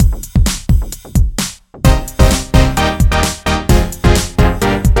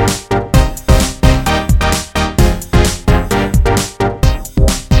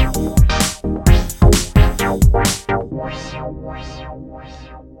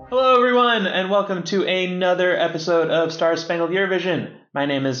Hello, everyone, and welcome to another episode of Star Spangled Eurovision. My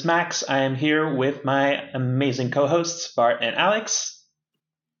name is Max. I am here with my amazing co-hosts, Bart and Alex.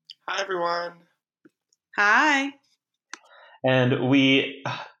 Hi, everyone. Hi. And we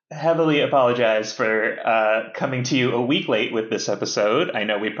heavily apologize for coming to you a week late with this episode. I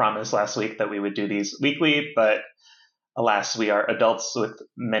know we promised last week that we would do these weekly, but alas, we are adults with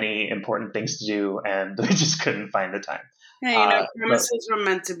many important things to do, and we just couldn't find the time. Hey, promises were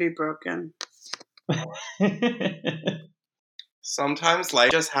meant to be broken. Sometimes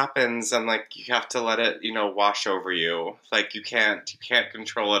life just happens, and you have to let it, wash over you. You can't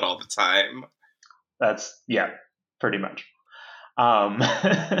control it all the time. That's pretty much.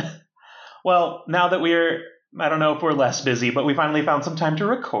 Well, now that I don't know if we're less busy, but we finally found some time to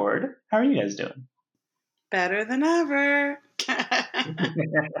record. How are you guys doing? Better than ever.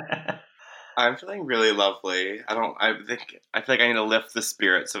 I'm feeling really lovely. I feel like I need to lift the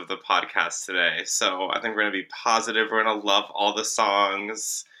spirits of the podcast today. So I think we're going to be positive. We're going to love all the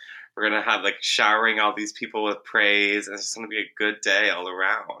songs. We're going to have showering all these people with praise. And it's just going to be a good day all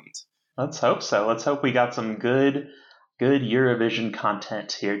around. Let's hope so. Let's hope we got some good Eurovision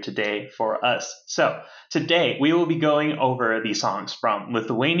content here today for us. So today we will be going over the songs from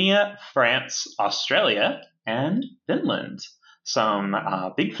Lithuania, France, Australia, and Finland. Some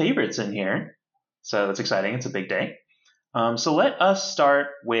big favorites in here. So that's exciting. It's a big day. So let us start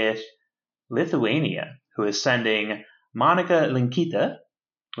with Lithuania, who is sending Monika Linkytė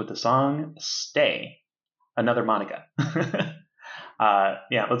with the song Stay. Another Monika.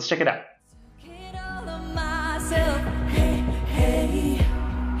 Let's check it out.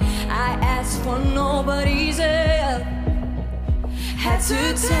 I asked for nobody's help. Had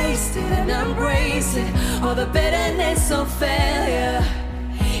to taste it and embrace it, all the bitterness of failure,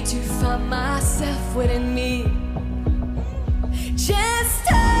 to find myself within me. Just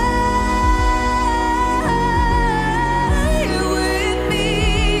stay with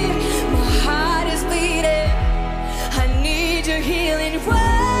me. My heart is bleeding. I need your healing right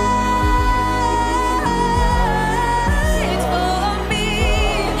for me.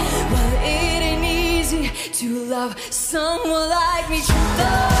 Well, it ain't easy to love someone like me. Finally,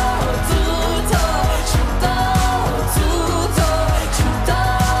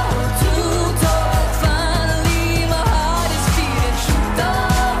 my heart is beating.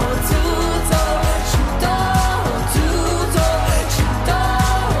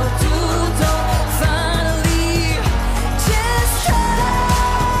 Finally, just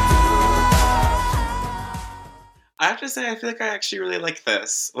I have to say, I feel like I actually really like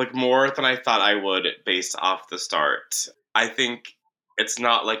this. More than I thought I would based off the start. I think it's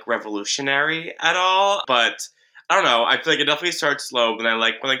not revolutionary at all, but I don't know. I feel like it definitely starts slow, but I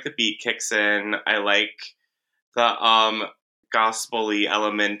like when the beat kicks in. I like the gospel-y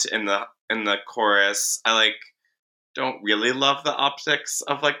element in the chorus. I don't really love the optics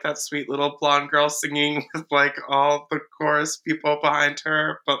of that sweet little blonde girl singing with all the chorus people behind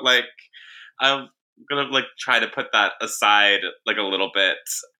her, but I'm gonna try to put that aside a little bit.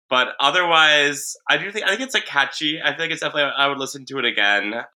 But otherwise, I think it's catchy. I feel like it's definitely, I would listen to it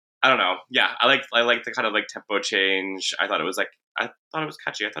again. I don't know. Yeah, I like the kind of tempo change. I thought it was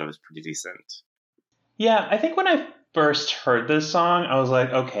catchy. I thought it was pretty decent. Yeah, I think when I first heard this song, I was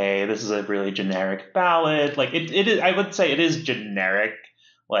like, okay, this is a really generic ballad. It is. I would say it is generic.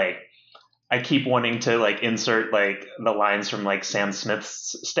 I keep wanting to insert the lines from Sam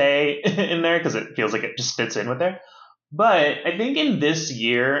Smith's "Stay" in there because it feels like it just fits in with there. But I think in this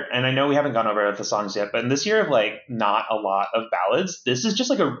year, and I know we haven't gone over the songs yet, but in this year of not a lot of ballads, this is just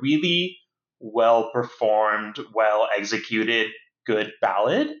a really well performed, well executed, good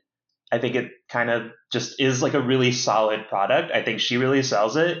ballad. I think it kind of just is a really solid product. I think she really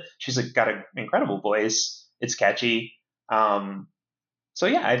sells it. She's got an incredible voice. It's catchy. So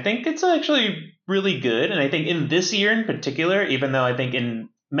yeah, I think it's actually really good. And I think in this year in particular, even though I think in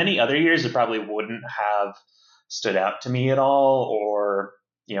many other years it probably wouldn't have stood out to me at all, or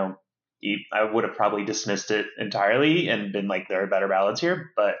I would have probably dismissed it entirely and been there are better ballads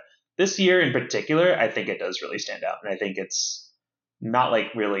here. But this year in particular, I think it does really stand out, and I think it's not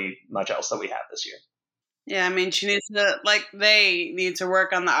really much else that we have this year. Yeah, I mean, she needs to they need to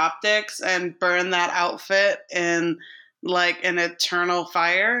work on the optics and burn that outfit in an eternal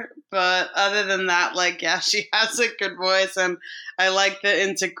fire. But other than that, she has a good voice, and I like the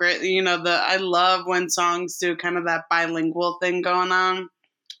integrate. I love when songs do kind of that bilingual thing going on.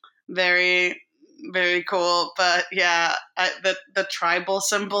 Very, very cool. But yeah, the tribal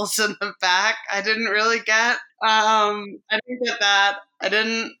symbols in the back, I didn't really get. I didn't get that. I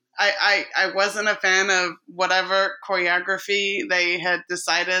didn't I wasn't a fan of whatever choreography they had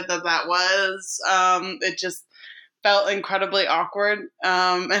decided that was. It just felt incredibly awkward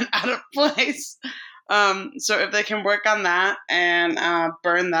and out of place. So if they can work on that and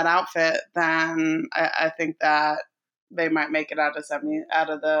burn that outfit, then I think that they might make it out of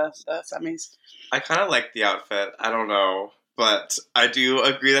the semis. I kind of like the outfit. I don't know. But I do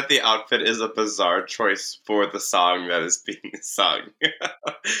agree that the outfit is a bizarre choice for the song that is being sung.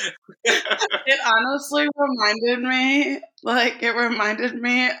 It honestly reminded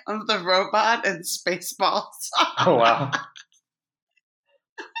me of the robot in Spaceballs. Oh, wow.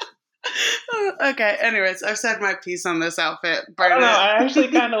 Okay, anyways, I've said my piece on this outfit. I don't know. I actually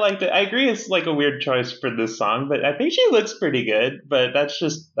kind of liked it. I agree it's like a weird choice for this song, but I think she looks pretty good. But that's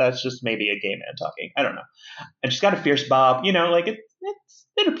just maybe a gay man talking. I don't know. And she's got a fierce bob. You know, like it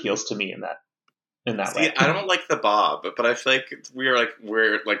appeals to me in that way. I don't like the bob, but I feel like we're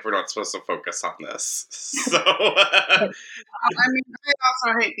not supposed to focus on this. So I mean, I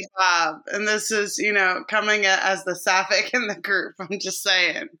also hate the bob, and this is coming as the sapphic in the group. I'm just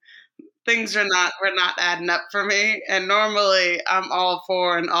saying. Things were not adding up for me, and normally I'm all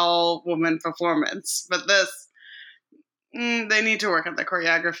for an all-woman performance, but this they need to work on the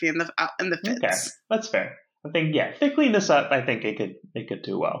choreography and the fits. Okay, that's fair. I think if they clean this up, I think it could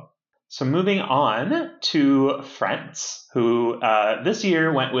do well. So moving on to France, who this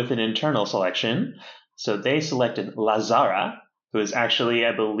year went with an internal selection. So they selected La Zarra, who is actually,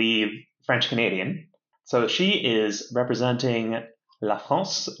 I believe, French Canadian. So she is representing La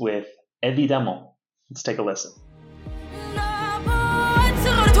France with Évidemment. Let's take a listen.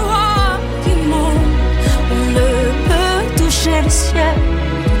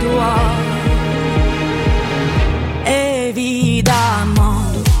 Évidemment,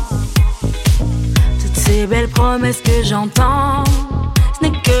 toutes ces belles promesses que j'entends, ce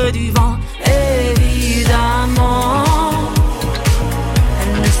n'est que du vent. Évidemment,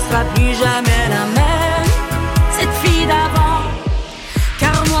 elle ne sera plus jamais la même, cette fille d'avant.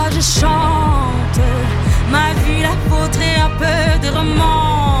 Car moi je chante ma vie, la vôtre et un peu de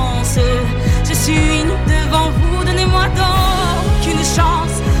romance. Je suis nue devant vous, donnez-moi donc une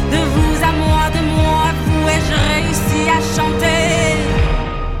chance. De vous à moi, de moi à vous, ai-je réussi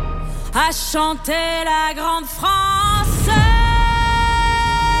à chanter la grande France.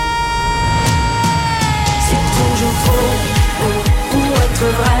 C'est toujours trop pour être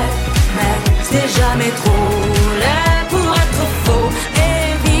vrai, mais c'est jamais trop laid pour être faux,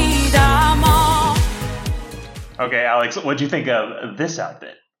 évidemment. Okay, Alex, what do you think of this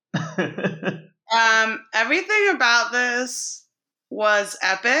outfit? Everything about this was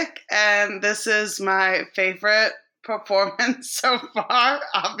epic, and this is my favorite performance so far.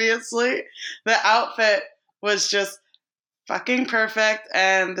 Obviously, the outfit was just fucking perfect,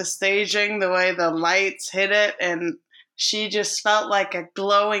 and the staging, the way the lights hit it, and she just felt like a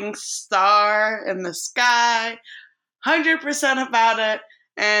glowing star in the sky. 100% about it.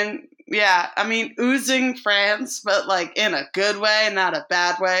 And yeah, I mean, oozing France, but like in a good way, not a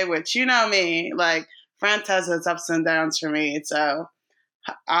bad way, which you know me, like France has its ups and downs for me. So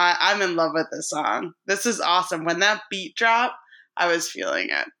I'm in love with this song. This is awesome. When that beat dropped, I was feeling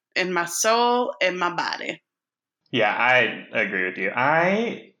it in my soul, in my body. Yeah, I agree with you.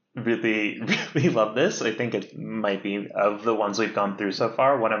 I really, really love this. I think it might be, of the ones we've gone through so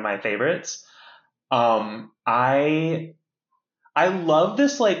far, one of my favorites. I love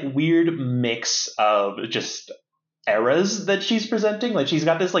this like weird mix of just eras that she's presenting. Like she's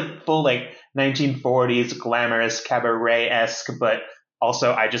got this like full like 1940s glamorous cabaret-esque, but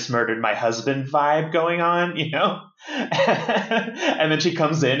also I just murdered my husband vibe going on, you know? And then she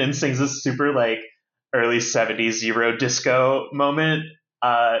comes in and sings this super like early 70s Euro disco moment.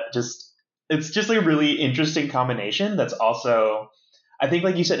 It's just like a really interesting combination that's also, I think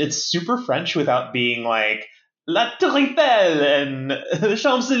like you said, it's super French without being like La Tour Eiffel and the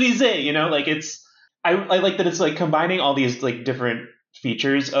Champs-Élysées, you know? Like it's, I like that it's like combining all these like different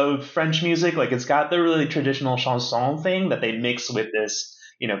features of French music. Like it's got the really traditional chanson thing that they mix with this,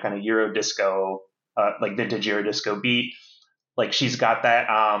 you know, kind of Euro disco, like vintage Euro disco beat. Like she's got that,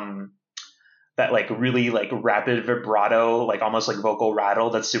 that like really like rapid vibrato, like almost like vocal rattle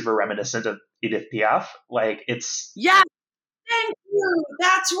that's super reminiscent of Edith Piaf. Like it's... Yeah, thank you.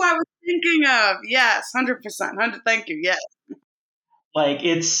 That's what I was thinking of. Yes, 100%. Thank you. Yes. Like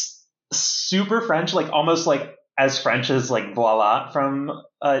it's super French, like almost like as French as like Voila from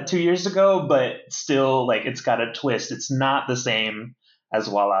 2 years ago, but still like it's got a twist. It's not the same as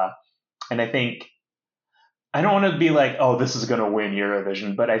Voila. And I think, I don't want to be like, oh, this is going to win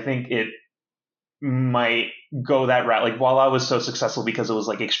Eurovision, but I think might go that route. Like Voila was so successful because it was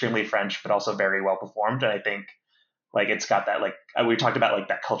like extremely French, but also very well performed. And I think like it's got that like we talked about like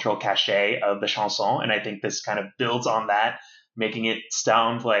that cultural cachet of the chanson, and I think this kind of builds on that, making it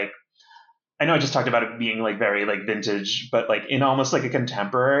sound like, I know I just talked about it being like very like vintage, but like in almost like a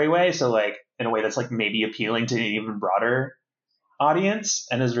contemporary way. So like in a way that's like maybe appealing to an even broader audience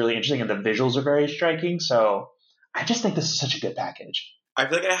and is really interesting. And the visuals are very striking. So I just think this is such a good package. I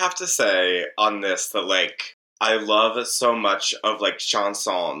feel like I have to say on this that like I love so much of like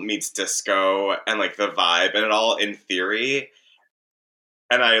chanson meets disco and like the vibe and it all in theory.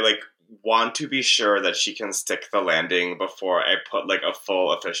 And I like want to be sure that she can stick the landing before I put like a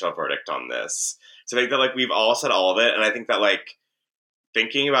full official verdict on this. So I think that like we've all said all of it, and I think that like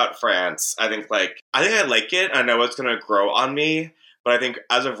thinking about France, I think I like it. I know it's gonna grow on me, but I think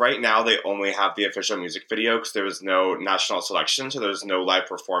as of right now they only have the official music video because there was no national selection, so there's no live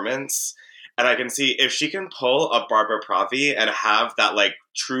performance. And I can see if she can pull a Barbara Pravi and have that like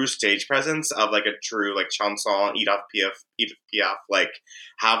true stage presence of like a true like chanson, Edith Piaf, like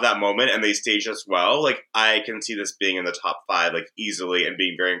have that moment and they stage as well. Like I can see this being in the top 5 like easily and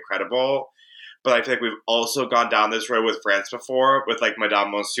being very incredible. But I feel like we've also gone down this road with France before, with like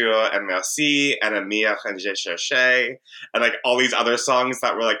Madame Monsieur and Merci and Amia and Je Cherche and like all these other songs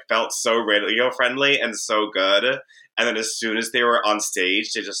that were like felt so radio friendly and so good. And then as soon as they were on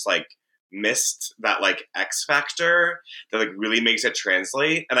stage, they just like missed that like X factor that like really makes it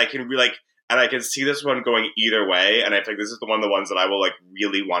translate. And I can I can see this one going either way. And I think this is one of the ones that I will like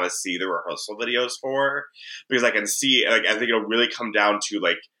really want to see the rehearsal videos for, because I can see like I think it'll really come down to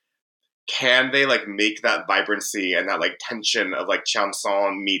like, can they like make that vibrancy and that like tension of like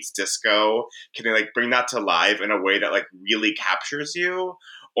chanson meets disco? Can they like bring that to live in a way that like really captures you?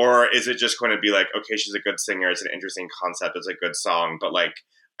 Or is it just going to be like, okay, she's a good singer, it's an interesting concept, it's a good song, but like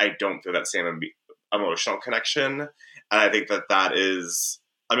I don't feel that same emotional connection. And I think that is,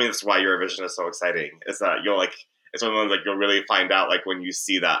 I mean, that's why Eurovision is so exciting. Is that you'll like, it's one of those like you'll really find out like when you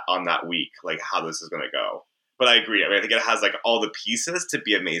see that on that week, like how this is going to go. But I agree. I mean, I think it has like all the pieces to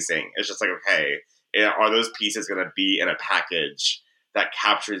be amazing. It's just like, okay, are those pieces going to be in a package that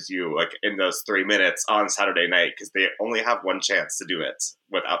captures you like in those 3 minutes on Saturday night? Because they only have one chance to do it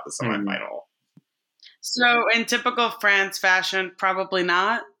without the semifinal. So in typical France fashion, probably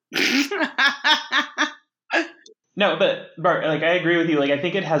not. No, but Bart, like I agree with you. Like I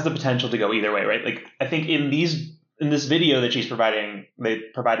think it has the potential to go either way, right? Like I think in this video that they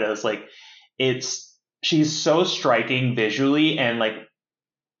provided us, like she's so striking visually and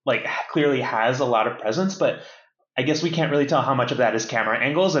like clearly has a lot of presence, but I guess we can't really tell how much of that is camera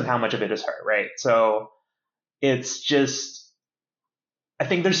angles and how much of it is her, right? So it's just, I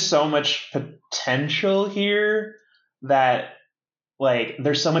think there's so much potential here that like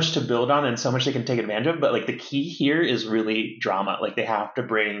there's so much to build on and so much they can take advantage of, but like the key here is really drama. Like they have to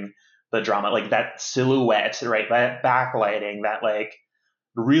bring the drama, like that silhouette, right? That backlighting, that like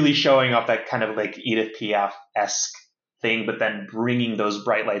really showing off that kind of like Edith Piaf-esque thing, but then bringing those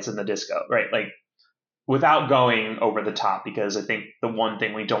bright lights in the disco, right? Like without going over the top, because I think the one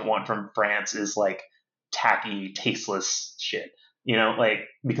thing we don't want from France is like tacky, tasteless shit, you know, like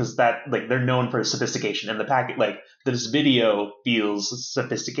because that like they're known for sophistication, and the packet like this video feels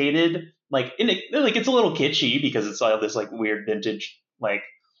sophisticated, like in it, like it's a little kitschy because it's all this like weird vintage like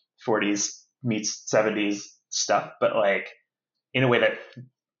 40s meets 70s stuff, but like in a way that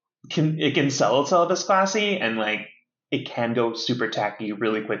it can sell itself as classy, and like it can go super tacky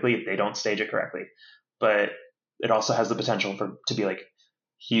really quickly if they don't stage it correctly. But it also has the potential to be like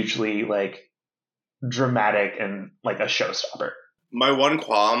hugely like dramatic and like a showstopper. My one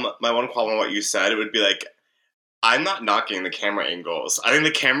qualm on what you said, it would be like, I'm not knocking the camera angles. I think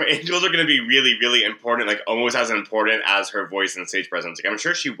the camera angles are going to be really, really important, like almost as important as her voice and stage presence. Like, I'm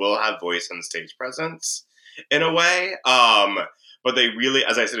sure she will have voice and stage presence in a way. But they really,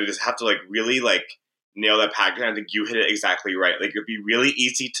 as I said, they just have to like really like nail that package. I think you hit it exactly right. Like it'd be really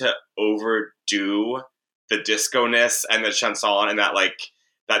easy to overdo the disco-ness and the chanson and that like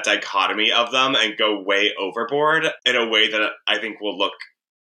that dichotomy of them and go way overboard in a way that I think will look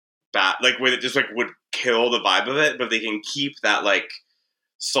bad, like where it just like would kill the vibe of it. But they can keep that like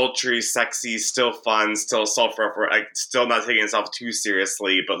sultry, sexy, still fun, still sulfur, like still not taking itself too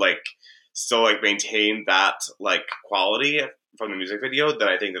seriously, but like still like maintain that like quality from the music video. Then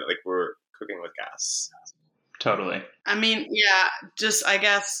I think that like we're cooking with gas. Totally. I mean, yeah, just I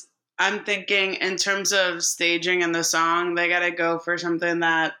guess I'm thinking in terms of staging and the song, they gotta go for something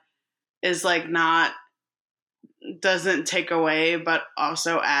that is like doesn't take away, but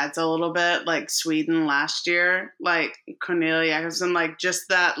also adds a little bit, like Sweden last year, like Cornelia Jacobson, like just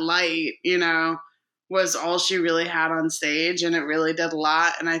that light, you know, was all she really had on stage, and it really did a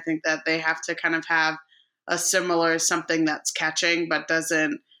lot. And I think that they have to kind of have a similar something that's catching but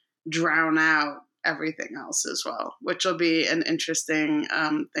doesn't drown out everything else as well, which will be an interesting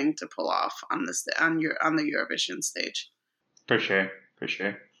thing to pull off on the Eurovision stage. For sure.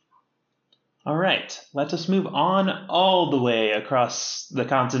 All right, let us move on all the way across the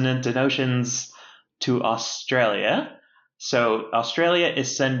continent and oceans to Australia. So Australia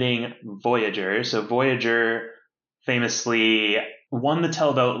is sending Voyager. So Voyager famously won the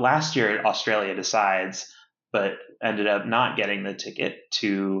televote last year at Australia Decides, but ended up not getting the ticket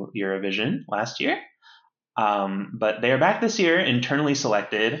to Eurovision last year. But they are back this year, internally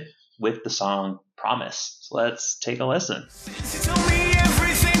selected, with the song Promise. So let's take a listen.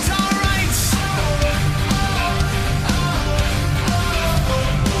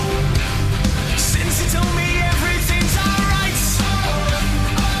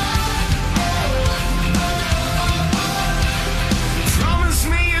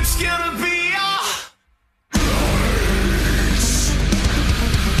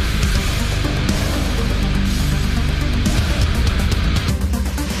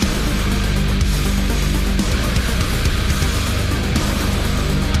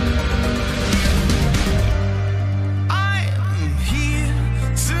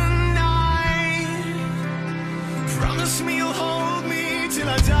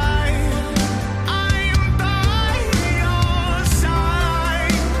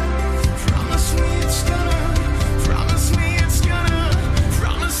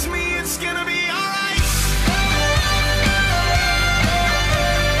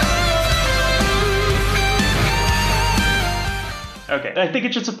 Okay, I think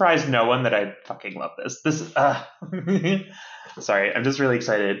it should surprise no one that I fucking love this. Sorry, I'm just really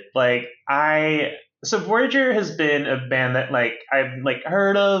excited. So Voyager has been a band that I've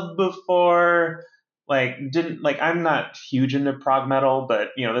heard of before. I'm not huge into prog metal, but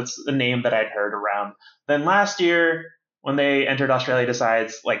that's a name that I'd heard around. Then last year when they entered Australia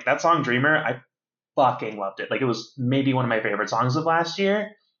Decides, that song Dreamer, I fucking loved it. It was maybe one of my favorite songs of last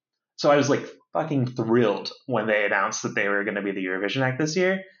year. So I was fucking thrilled when they announced that they were going to be the Eurovision act this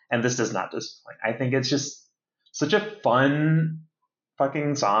year, and this does not disappoint. I think it's just such a fun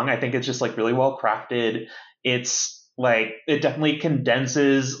fucking song. I think it's just really well crafted. It's it definitely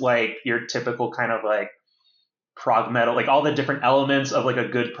condenses your typical kind of prog metal, all the different elements of a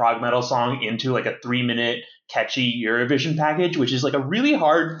good prog metal song into a 3-minute catchy Eurovision package, which is a really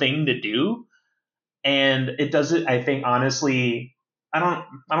hard thing to do. And it does it, I think, honestly, I don't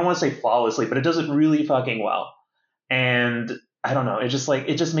want to say flawlessly, but it does it really fucking well. And I don't know, it just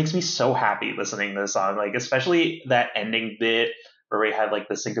makes me so happy listening to this song, especially that ending bit where we had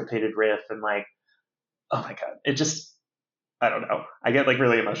the syncopated riff and oh my god, it just, I don't know, I get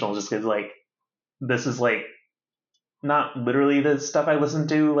really emotional just because this is not literally the stuff I listened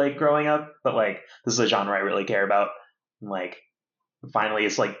to growing up, but this is a genre I really care about. And finally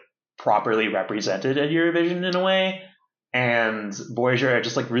it's properly represented at Eurovision in a way. And Voyager are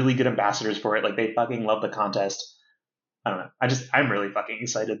just really good ambassadors for it. They fucking love the contest. I don't know. I'm really fucking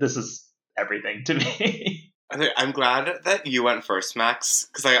excited. This is everything to me. I'm glad that you went first, Max,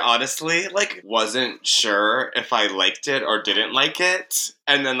 because I honestly wasn't sure if I liked it or didn't like it.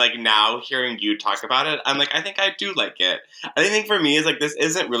 And then now hearing you talk about it, I'm I think I do like it. I think for me is this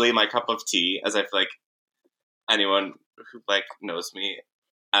isn't really my cup of tea, as I feel anyone who knows me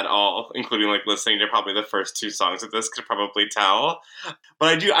at all, including listening to probably the first 2 songs of this, could probably tell. But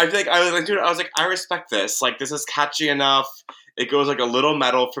I feel I was I respect this. This is catchy enough. It goes a little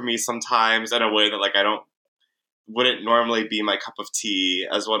metal for me sometimes in a way that wouldn't normally be my cup of tea,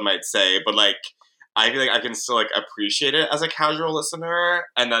 as one might say. But I feel I can still appreciate it as a casual listener,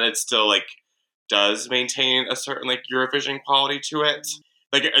 and that it still does maintain a certain Eurovision quality to it.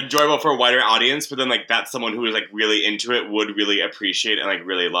 Enjoyable for a wider audience, but then that's someone who is really into it would really appreciate and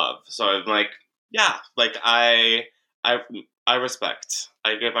really love. So I'm yeah, I respect.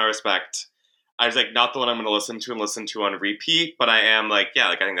 I give my respect. I was not the one I'm going to listen to on repeat, but I am yeah,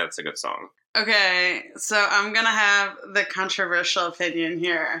 I think that's a good song. Okay, so I'm going to have the controversial opinion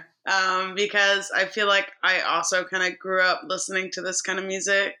here, because I feel I also kind of grew up listening to this kind of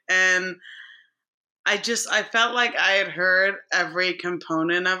music, and I felt I had heard every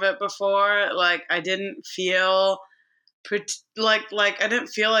component of it before. I didn't feel I didn't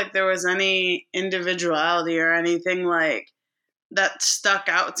feel there was any individuality or anything that stuck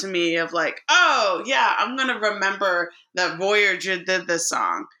out to me of oh yeah, I'm gonna remember that Voyager did this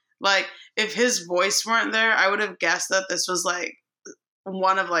song. If his voice weren't there, I would have guessed that this was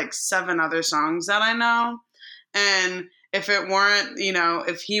one of 7 other songs that I know. And if it weren't,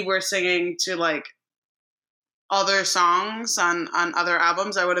 if he were singing to other songs on other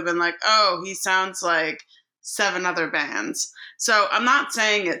albums, I would have been like, oh, he sounds like 7 other bands. So I'm not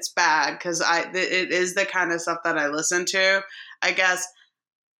saying it's bad, because it is the kind of stuff that I listen to. I guess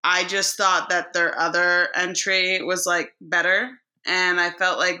I just thought that their other entry was like better, and I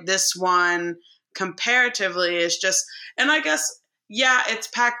felt like this one comparatively is just, and I guess, yeah, it's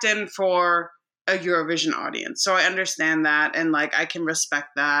packed in for a Eurovision audience, so I understand that, and like I can respect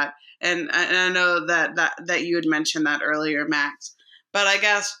that, and I know that you had mentioned that earlier, Max. But I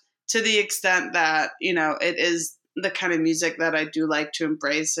guess to the extent that, you know, it is the kind of music that I do like to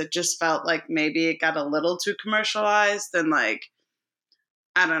embrace, it just felt like maybe it got a little too commercialized, and like,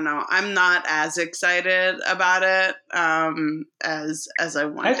 I don't know, I'm not as excited about it as I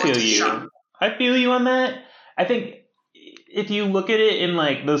wanted. I feel you. I feel you on that. I think if you look at it in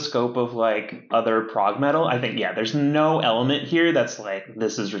like the scope of like other prog metal, I think, yeah, there's no element here that's like,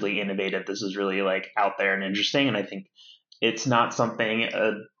 this is really innovative, this is really like out there and interesting. And I think it's not something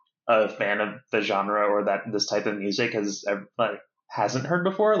a fan of the genre or that this type of music hasn't heard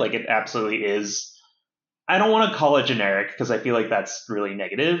before. Like, it absolutely is. I don't want to call it generic, because I feel like that's really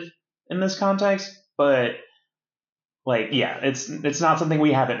negative in this context, but like, yeah, it's not something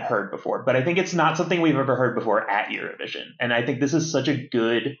we haven't heard before, but I think it's not something we've ever heard before at Eurovision. And I think this is such a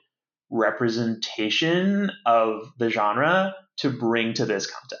good representation of the genre to bring to this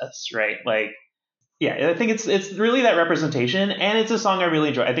contest, right? Like, yeah, I think it's really that representation, and it's a song I really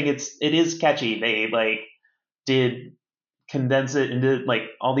enjoy. I think it is catchy. They like did condense it into like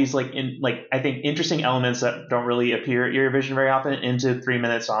all these like I think interesting elements that don't really appear at Eurovision very often into a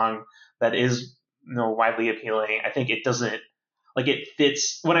 3-minute song that is, you know, widely appealing. I think it doesn't, like, it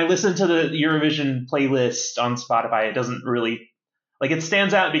fits when I listen to the Eurovision playlist on Spotify. It doesn't really, like, it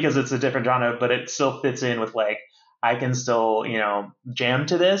stands out because it's a different genre, but it still fits in with like, I can still, you know, jam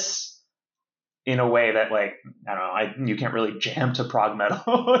to this in a way that, like, I don't know, you can't really jam to prog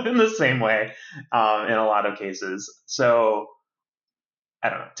metal in the same way in a lot of cases. So I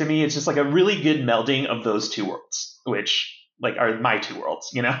don't know. To me, it's just like a really good melding of those two worlds, which like are my two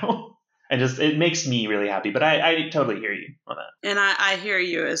worlds, you know. And just, it makes me really happy. But I totally hear you on that. And I hear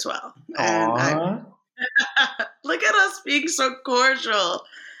you as well. Aww. Look at us being so cordial.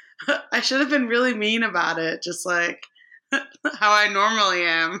 I should have been really mean about it, just like how I normally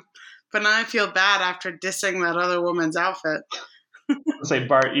am. But now I feel bad after dissing that other woman's outfit. Say,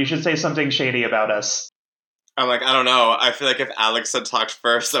 Bart, you should say something shady about us. I'm like, I don't know. I feel like if Alex had talked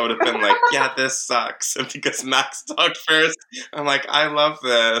first, I would have been like, yeah, this sucks. And because Max talked first, I'm like, I love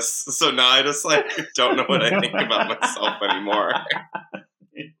this. So now I just like don't know what I think about myself anymore.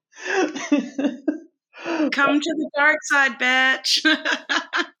 Come to the dark side, bitch.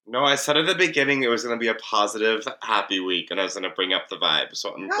 No, I said at the beginning it was going to be a positive, happy week, and I was going to bring up the vibe.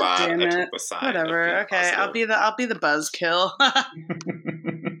 So I'm glad I took the side. Whatever. Okay, positive. I'll be the buzzkill.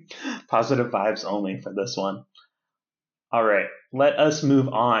 Positive vibes only for this one. All right, let us move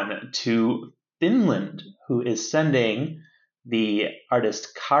on to Finland, who is sending the artist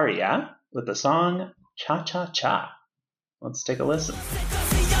Käärijä with the song Cha Cha Cha. Let's take a listen.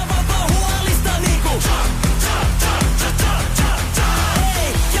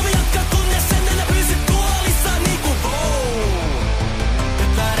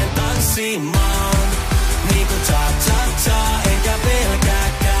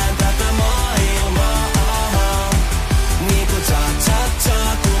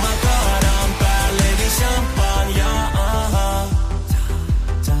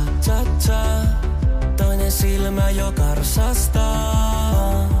 Jo karsastaa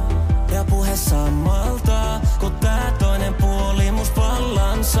ja puhe samalta, kun tää toinen puoli must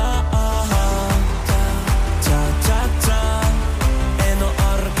vallan saa. Ta-ta-ta, en oo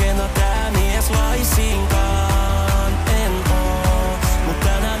arkena tää mies laisinkaan, en oo. Mut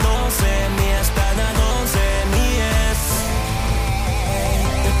tänään on se mies, tänään on se mies.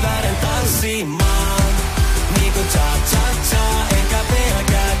 Nyt lähden tanssimaan, niinku ta-ta-ta, enkä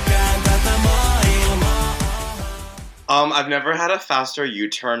pelkääkään tätä maailmaa. I've never had a faster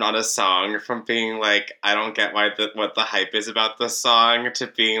U-turn on a song from being like, I don't get what the hype is about this song, to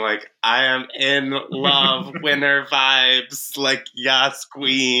being like, I am in love, winner vibes, like, yes,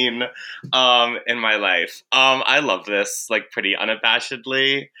 queen, in my life. I love this, like, pretty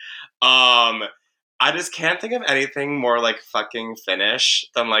unabashedly. I just can't think of anything more, like, fucking Finnish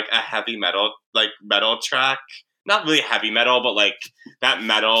than, like, a heavy metal track. Not really heavy metal, but like that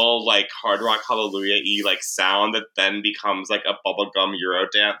metal, like hard rock hallelujah-y like sound that then becomes like a bubblegum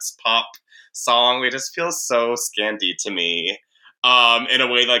Eurodance pop song. It just feels so Scandi to me. In a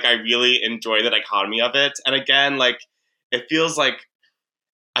way, like I really enjoy the dichotomy of it. And again, like it feels like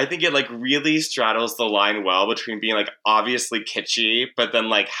I think it like really straddles the line well between being like obviously kitschy, but then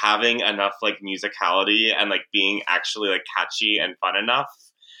like having enough like musicality and like being actually like catchy and fun enough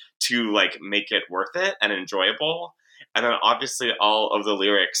to like make it worth it and enjoyable. And then obviously all of the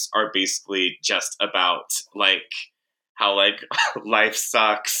lyrics are basically just about like how like life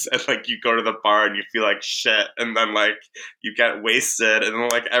sucks and like you go to the bar and you feel like shit and then like you get wasted and then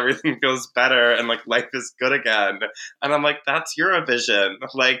like everything feels better and like life is good again. And I'm like, that's Eurovision.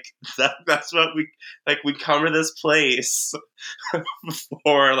 Like that's what we come to this place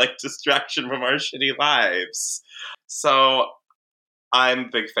for like distraction from our shitty lives. So I'm a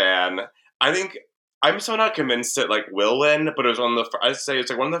big fan. I think I'm so not convinced it like will win, but it was I'd say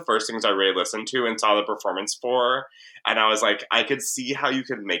it's like one of the first things I really listened to and saw the performance for, and I was like, I could see how you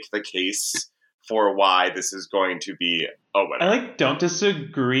could make the case for why this is going to be a winner. I like don't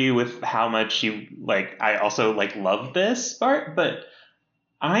disagree with how much you like. I also like love this part, but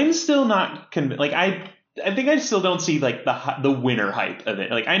I'm still not convinced. Like I think I still don't see like the winner hype of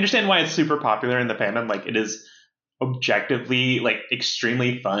it. Like I understand why it's super popular in the fandom. Like it is objectively like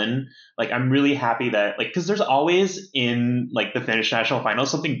extremely fun. Like I'm really happy that like because there's always in like the Finnish national final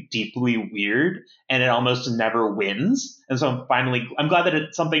something deeply weird and it almost never wins, and so I'm glad that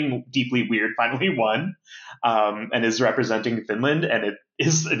it's something deeply weird finally won and is representing Finland, and it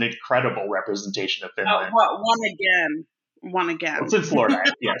is an incredible representation of Finland. One again. Well, since Florida,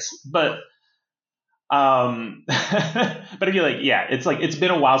 yes, but but I feel like, yeah, it's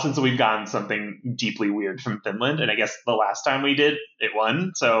been a while since we've gotten something deeply weird from Finland, and I guess the last time we did, it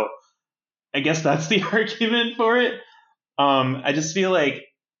won. So I guess that's the argument for it. I just feel like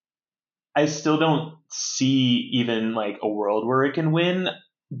I still don't see even like a world where it can win,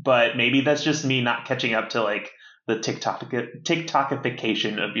 but maybe that's just me not catching up to like the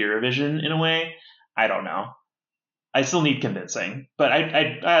TikTokification of Eurovision in a way. I don't know. I still need convincing, but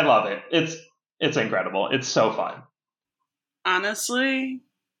I love it. It's incredible. It's so fun. Honestly,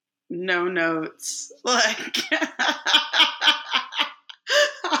 no notes. Like,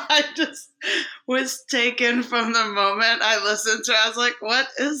 I just was taken from the moment I listened to it. I was like, what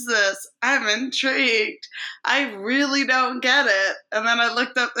is this? I'm intrigued. I really don't get it. And then I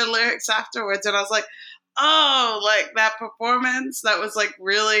looked up the lyrics afterwards and I was like, oh, like that performance that was like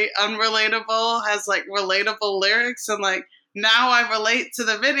really unrelatable has like relatable lyrics, and like now I relate to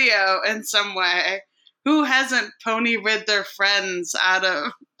the video in some way. Who hasn't pony rid their friends out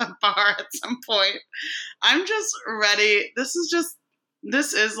of a bar at some point? I'm just ready. This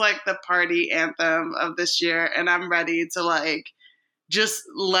is like the party anthem of this year, and I'm ready to like just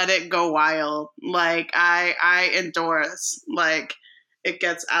let it go wild. Like I endorse. Like it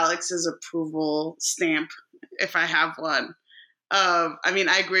gets Alex's approval stamp if I have one. I mean,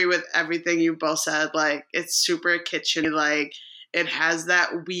 I agree with everything you both said. Like, it's super kitschy. Like, it has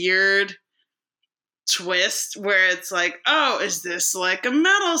that weird twist where it's like, oh, is this like a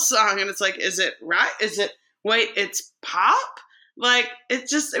metal song? And it's like, is it right? Wait, it's pop? Like, it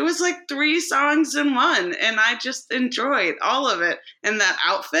was like 3 songs in one. And I just enjoyed all of it. And that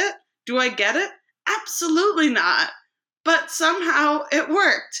outfit, do I get it? Absolutely not. But somehow it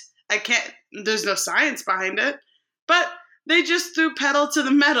worked. There's no science behind it. But they just threw pedal to the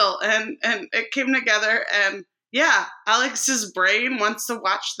metal and it came together. And yeah, Alex's brain wants to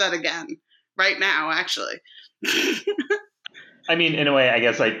watch that again right now, actually. I mean, in a way, I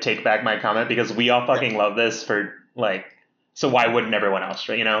guess I take back my comment because we all fucking love this for like, so why wouldn't everyone else,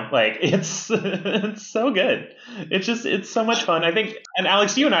 right? You know, like it's so good. It's so much fun. I think, and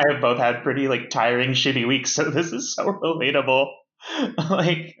Alex, you and I have both had pretty like tiring, shitty weeks. So this is so relatable.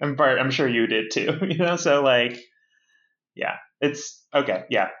 Like, I'm sure you did too, you know? So like, yeah, it's okay.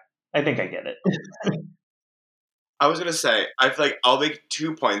 Yeah, I think I get it. I was going to say, I feel like I'll make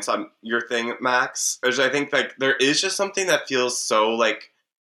 2 points on your thing, Max. Which I think like there is just something that feels so like,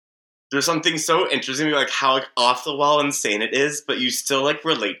 there's something so interesting to me, like how like off the wall insane it is, but you still like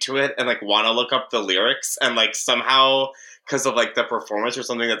relate to it and like want to look up the lyrics, and like somehow because of like the performance or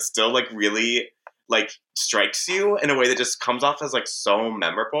something that still like really like strikes you in a way that just comes off as like so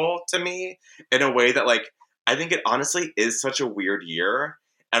memorable to me, in a way that like I think it honestly is such a weird year,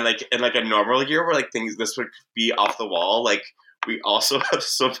 and like in like a normal year where like this would be off the wall, like we also have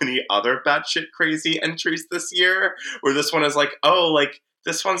so many other batshit crazy entries this year where this one is like, oh, like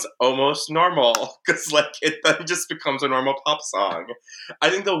this one's almost normal, because like it then just becomes a normal pop song.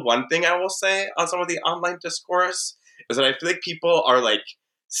 I think the one thing I will say on some of the online discourse is that I feel like people are like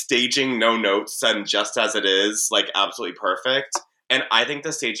staging no notes and just as it is, like absolutely perfect. And I think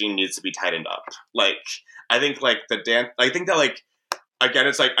the staging needs to be tightened up. Like, I think like the dance, I think that like, again,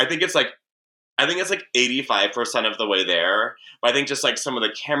 it's like, I think it's like, I think it's like 85% of the way there. But I think just like some of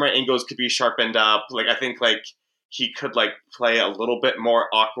the camera angles could be sharpened up. Like I think like he could like play a little bit more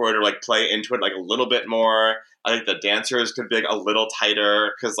awkward or like play into it like a little bit more. I think the dancers could be like a little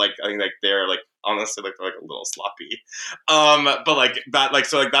tighter because like I think like they're like honestly like they're like a little sloppy. But like that like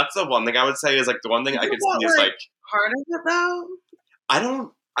so like that's the one thing I would say is like the one thing I could see is like part of it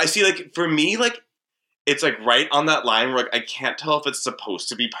though. I see like for me like it's like right on that line where like I can't tell if it's supposed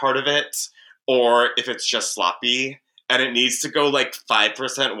to be part of it or if it's just sloppy. And it needs to go like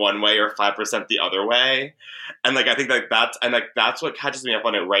 5% one way or 5% the other way. And like I think like that's what catches me up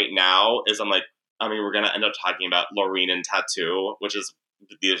on it right now is I'm like, I mean, we're gonna end up talking about Loreen and Tattoo, which is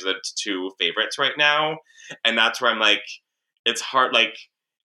these are the two favorites right now. And that's where I'm like, it's hard like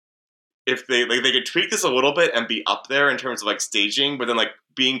if they could tweak this a little bit and be up there in terms of like staging, but then like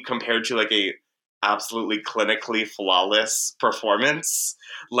being compared to like a absolutely clinically flawless performance,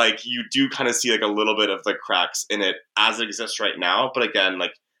 like you do kind of see like a little bit of the cracks in it as it exists right now. But again,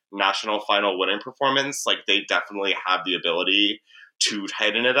 like national final winning performance, like they definitely have the ability to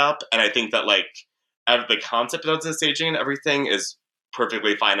tighten it up. And I think that like the concept of the staging and everything is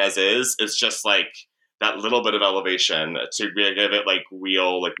perfectly fine as is. It's just like that little bit of elevation to give it like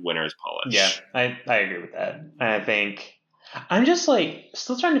real like winner's polish. Yeah, I agree with that. And I think I'm just like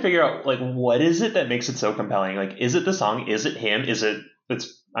still trying to figure out like what is it that makes it so compelling? Like, is it the song? Is it him?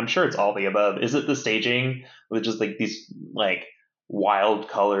 I'm sure it's all the above. Is it the staging with just like these like wild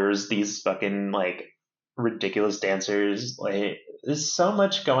colors, these fucking like ridiculous dancers? Like, there's so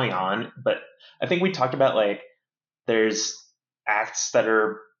much going on. But I think we talked about like there's acts that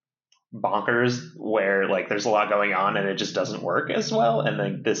are bonkers where like there's a lot going on and it just doesn't work as well. And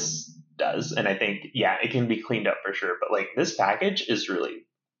then this does, and I think it can be cleaned up for sure, but like this package is really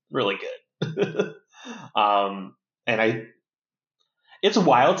really good. And it's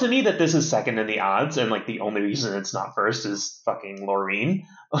wild to me that this is second in the odds and like the only reason it's not first is fucking Loreen.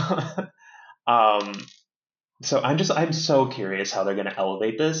 So I'm so curious how they're going to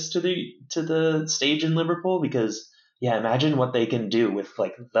elevate this to the stage in Liverpool, because imagine what they can do with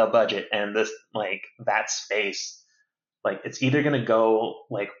like the budget and this like that space. Like it's either going to go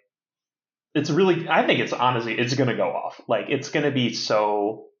like I think it's honestly, it's going to go off. Like, it's going to be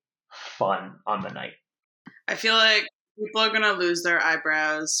so fun on the night. I feel like people are going to lose their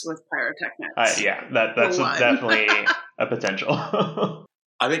eyebrows with pyrotechnics. That's definitely a potential.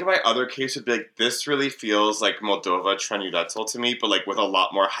 I think my other case would be like, this really feels like Moldova Trenuretzel to me, but like with a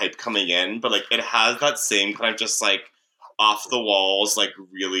lot more hype coming in. But like, it has that same kind of just like off the walls, like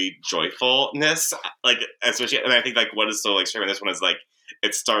really joyfulness. Like, especially, and I think like what is so like strange this one is like,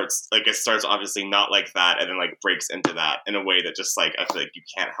 it starts obviously not like that and then like breaks into that in a way that just like I feel like you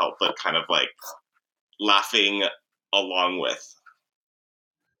can't help but kind of like laughing along with.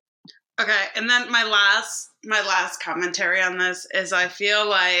 Okay, and then my last commentary on this is I feel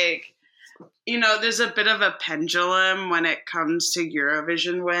like, you know, there's a bit of a pendulum when it comes to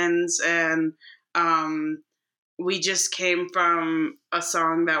Eurovision wins, and we just came from a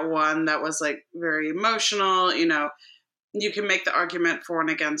song that won that was like very emotional, you know. You can make the argument for and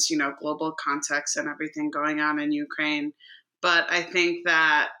against, you know, global context and everything going on in Ukraine. But I think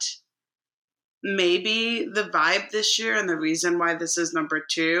that maybe the vibe this year and the reason why this is number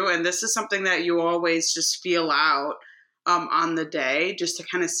 2, and this is something that you always just feel out on the day just to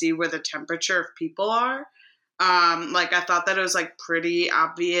kind of see where the temperature of people are. Like I thought that it was like pretty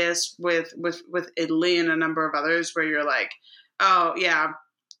obvious with Italy and a number of others where you're like, oh yeah,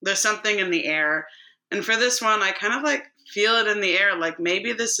 there's something in the air. And for this one, I kind of like feel it in the air. Like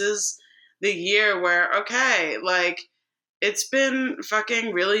maybe this is the year where, okay, like it's been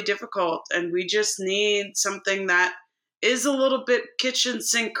fucking really difficult and we just need something that is a little bit kitchen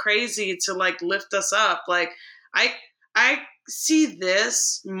sink crazy to like lift us up. Like I see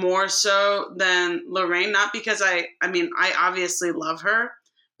this more so than Lorraine, not because I obviously love her,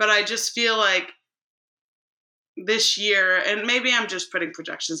 but I just feel like this year, and maybe I'm just putting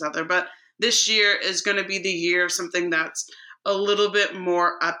projections out there, but this year is going to be the year of something that's a little bit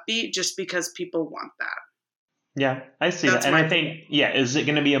more upbeat just because people want that. Yeah, I see that. And I think, is it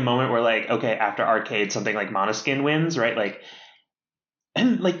going to be a moment where like, okay, after Arcade, something like Måneskin wins, right? Like,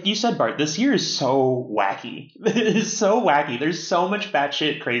 and like you said, Bart, this year is so wacky. It is so wacky. There's so much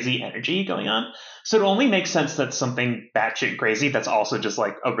batshit crazy energy going on. So it only makes sense that something batshit crazy that's also just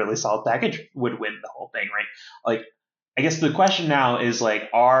like a really solid package would win the whole thing, right? Like, I guess the question now is like,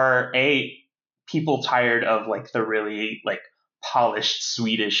 are people tired of like the really like polished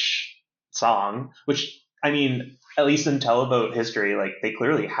Swedish song, which I mean, at least in televote history, like they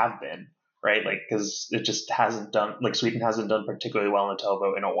clearly have been, right? Like, because it just hasn't done, like Sweden hasn't done particularly well in a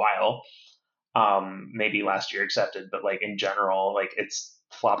televote in a while. maybe last year accepted, but like in general, like it's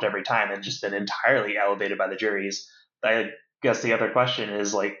flopped every time and just been entirely elevated by the juries. I guess the other question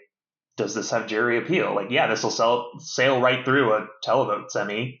is like, does this have jury appeal? Like, yeah, this will sail right through a televote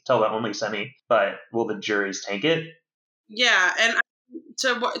only semi, but will the juries take it? Yeah, and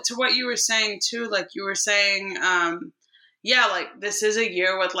to what you were saying too, like you were saying, yeah, like this is a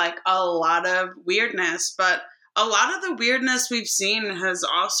year with like a lot of weirdness, but a lot of the weirdness we've seen has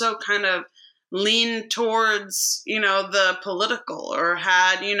also kind of leaned towards, the political or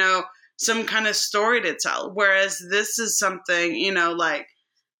had, some kind of story to tell. Whereas this is something, like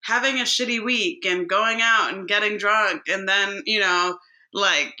having a shitty week and going out and getting drunk and then,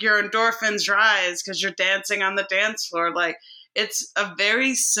 like your endorphins rise because you're dancing on the dance floor. Like it's a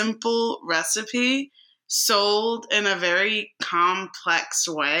very simple recipe sold in a very complex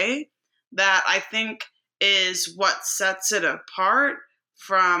way that I think is what sets it apart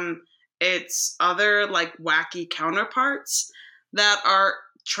from its other like wacky counterparts that are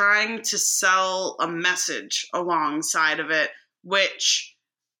trying to sell a message alongside of it, which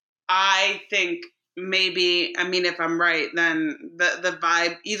I think maybe, I mean, if I'm right, then the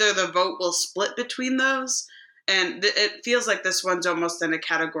vibe, either the vote will split between those. And it feels like this one's almost in a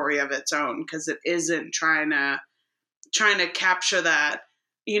category of its own because it isn't trying to capture that,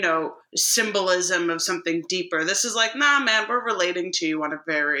 symbolism of something deeper. This is like, nah, man, we're relating to you on a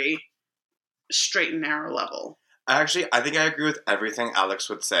very straight and narrow level. I think I agree with everything Alex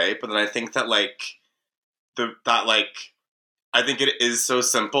would say, but then I think that I think it is so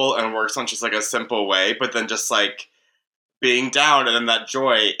simple and works on just like a simple way, but then just like being down and then that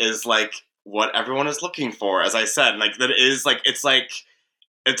joy is like what everyone is looking for, as I said. Like that is like it's like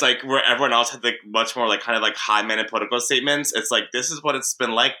where everyone else had like much more like kind of like high-minded political statements. It's like this is what it's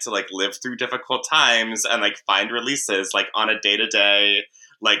been like to like live through difficult times and like find releases like on a day-to-day,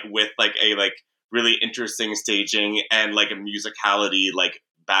 like with like a like really interesting staging and like a musicality like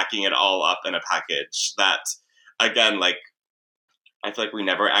backing it all up in a package that again like I feel like we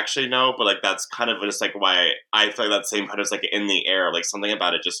never actually know, but like that's kind of just like why I feel like that same kind of like in the air, like something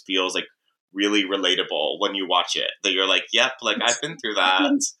about it just feels like really relatable when you watch it. That you're like, yep, like I've been through that.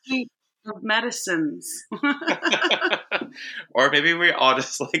 Of medicines. Or maybe we all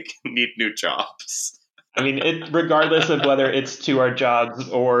just like need new jobs. I mean, regardless of whether it's to our jobs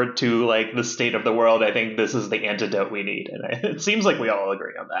or to like the state of the world, I think this is the antidote we need. And it seems like we all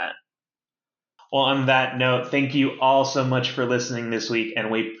agree on that. Well, on that note, thank you all so much for listening this week. And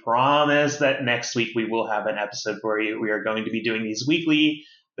we promise that next week we will have an episode for you. We are going to be doing these weekly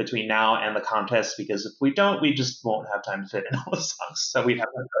between now and the contest, because if we don't, we just won't have time to fit in all the songs. So we have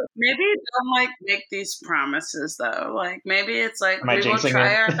to. Maybe don't like make these promises though. Like maybe it's like we will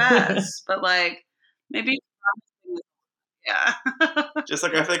try our best, but like maybe. Yeah. Just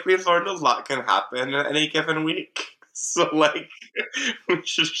like I feel like we've learned a lot can happen in any given week. So like we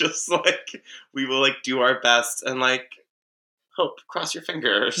should just like we will like do our best and like hope, cross your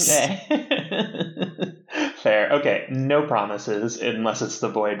fingers. Yeah. Fair. Okay. No promises unless it's the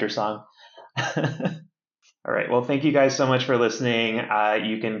Voyager song. All right. Well, thank you guys so much for listening.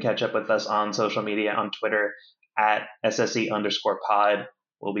 You can catch up with us on social media on Twitter at SSE_pod.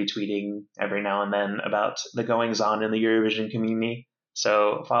 We'll be tweeting every now and then about the goings on in the Eurovision community.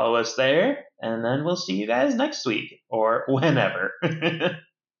 So follow us there, and then we'll see you guys next week or whenever.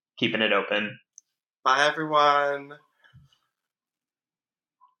 Keeping it open. Bye, everyone.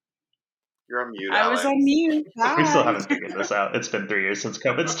 You're on mute, I Alex. was on mute. Bye. We still haven't figured this out. It's been 3 years since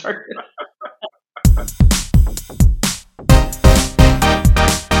COVID started.